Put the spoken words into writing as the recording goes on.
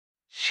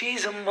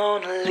She's a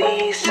Mona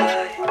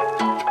Lisa.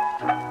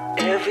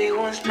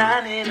 Everyone's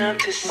lining up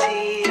to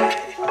see her.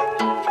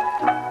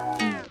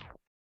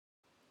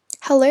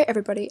 Hello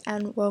everybody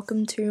and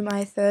welcome to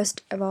my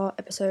first ever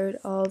episode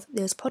of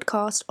this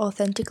podcast,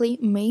 Authentically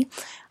Me.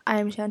 I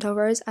am Chantal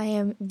Rose. I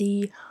am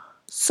the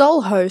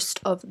sole host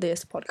of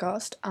this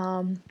podcast.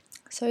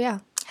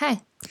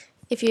 Hey,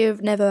 if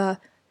you've never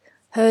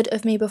heard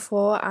of me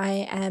before,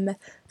 I am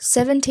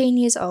 17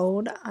 years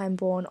old. I'm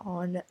born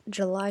on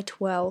July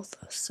 12th,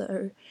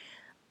 so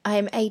I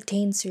am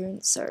 18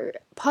 soon, so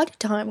party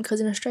time,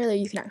 because in Australia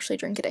you can actually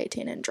drink at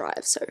 18 and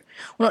drive, so,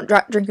 well,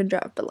 not drink and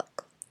drive, but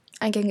like,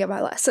 I can get my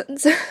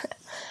license.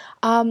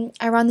 I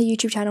run the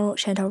YouTube channel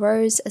Chantal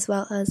Rose, as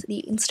well as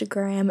the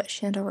Instagram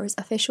Chantal Rose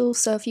Official,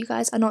 so if you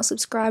guys are not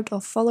subscribed or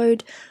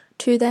followed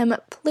to them,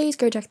 please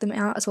go check them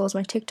out, as well as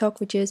my TikTok,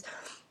 which is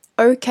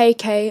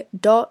okk.itz.tilly.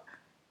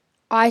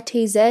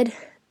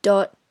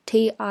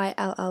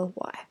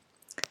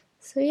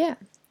 So yeah,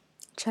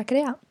 check it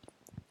out.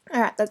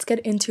 Alright, let's get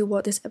into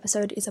what this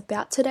episode is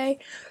about today.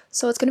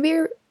 So it's going to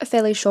be a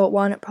fairly short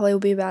one. It probably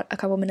will be about a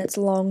couple minutes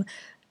long.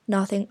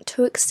 Nothing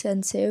too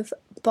extensive.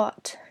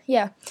 But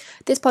yeah,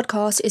 this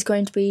podcast is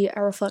going to be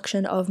a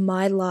reflection of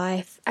my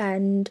life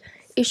and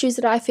issues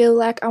that I feel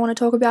like I want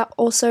to talk about.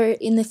 Also,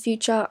 in the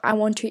future, I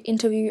want to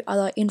interview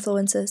other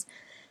influencers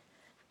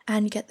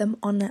and get them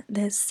on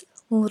this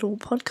little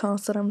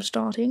podcast that I'm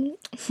starting.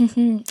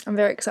 I'm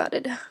very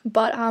excited.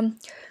 But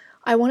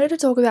I wanted to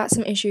talk about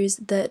some issues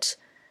that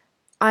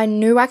I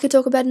knew I could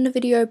talk about in a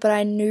video, but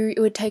I knew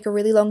it would take a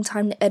really long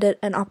time to edit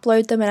and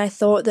upload them, and I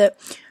thought that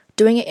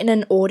doing it in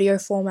an audio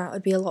format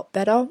would be a lot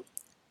better.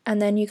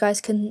 And then you guys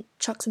can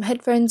chuck some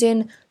headphones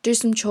in, do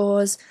some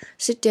chores,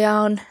 sit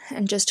down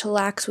and just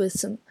chillax with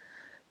some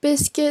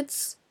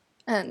biscuits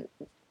and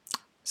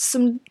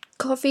some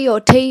coffee or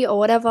tea or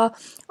whatever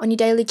on your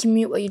daily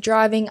commute while you're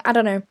driving. I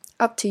don't know,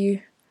 up to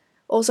you.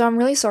 Also, I'm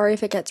really sorry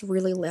if it gets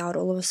really loud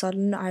all of a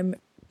sudden. I'm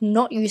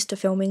not used to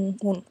filming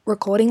or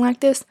recording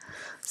like this,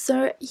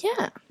 so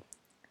yeah.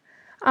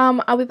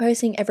 I'll be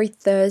posting every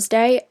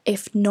Thursday,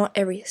 if not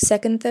every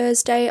second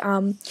Thursday.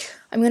 I'm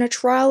gonna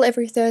trial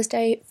every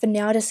Thursday for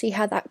now to see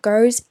how that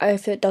goes.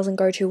 If it doesn't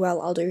go too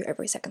well, I'll do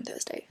every second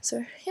Thursday.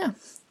 So yeah.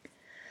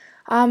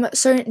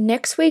 So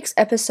next week's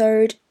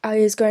episode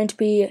is going to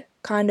be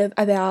kind of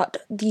about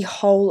the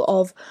whole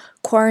of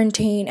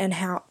quarantine and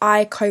how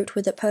I coped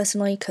with it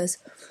personally, because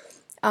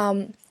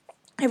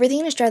everything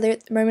in Australia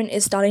at the moment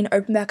is starting to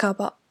open back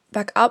up,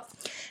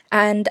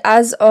 and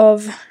as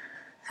of,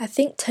 I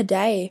think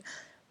today,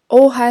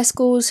 all high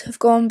schools have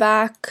gone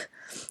back.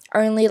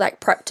 Only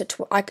like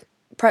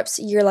preps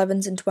year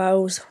 11s and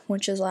 12s,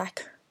 which is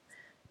like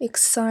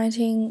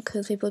exciting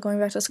because people are going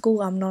back to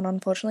school. I'm not,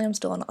 unfortunately. I'm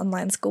still on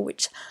online school,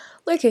 which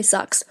low-key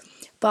sucks.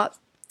 But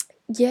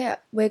yeah,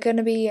 we're going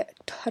to be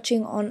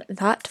touching on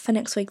that for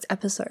next week's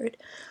episode.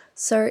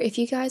 So if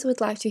you guys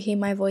would like to hear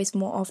my voice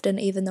more often,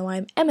 even though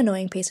I'm an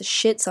annoying piece of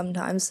shit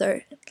sometimes,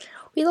 so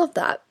we love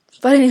that.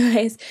 But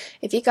anyways,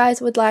 if you guys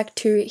would like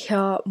to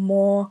hear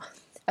more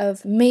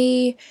of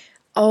me,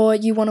 or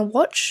you want to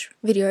watch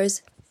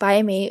videos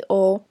by me,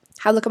 or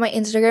have a look at my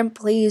Instagram,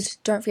 please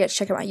don't forget to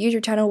check out my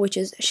YouTube channel, which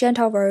is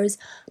Chantal Rose,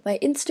 my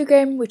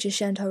Instagram, which is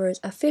Chantal Rose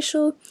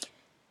Official,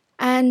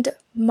 and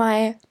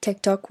my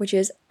TikTok, which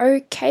is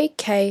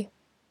okk.itz.tilly.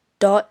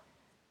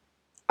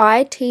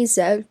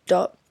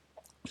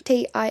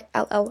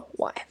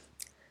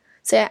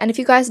 So yeah, and if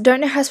you guys don't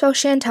know how to spell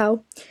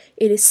Chantal,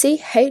 it is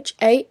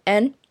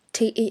Chantel.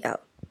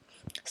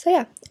 So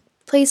yeah,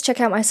 please check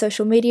out my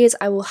social medias.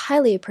 I will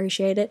highly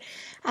appreciate it.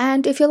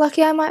 And if you're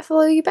lucky, I might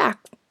follow you back.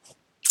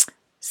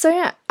 So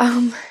yeah,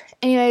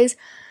 anyways,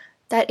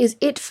 that is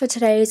it for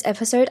today's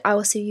episode. I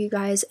will see you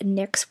guys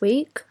next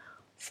week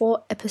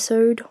for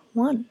episode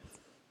 1.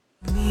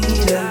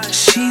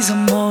 She's a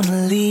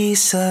Mona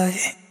Lisa.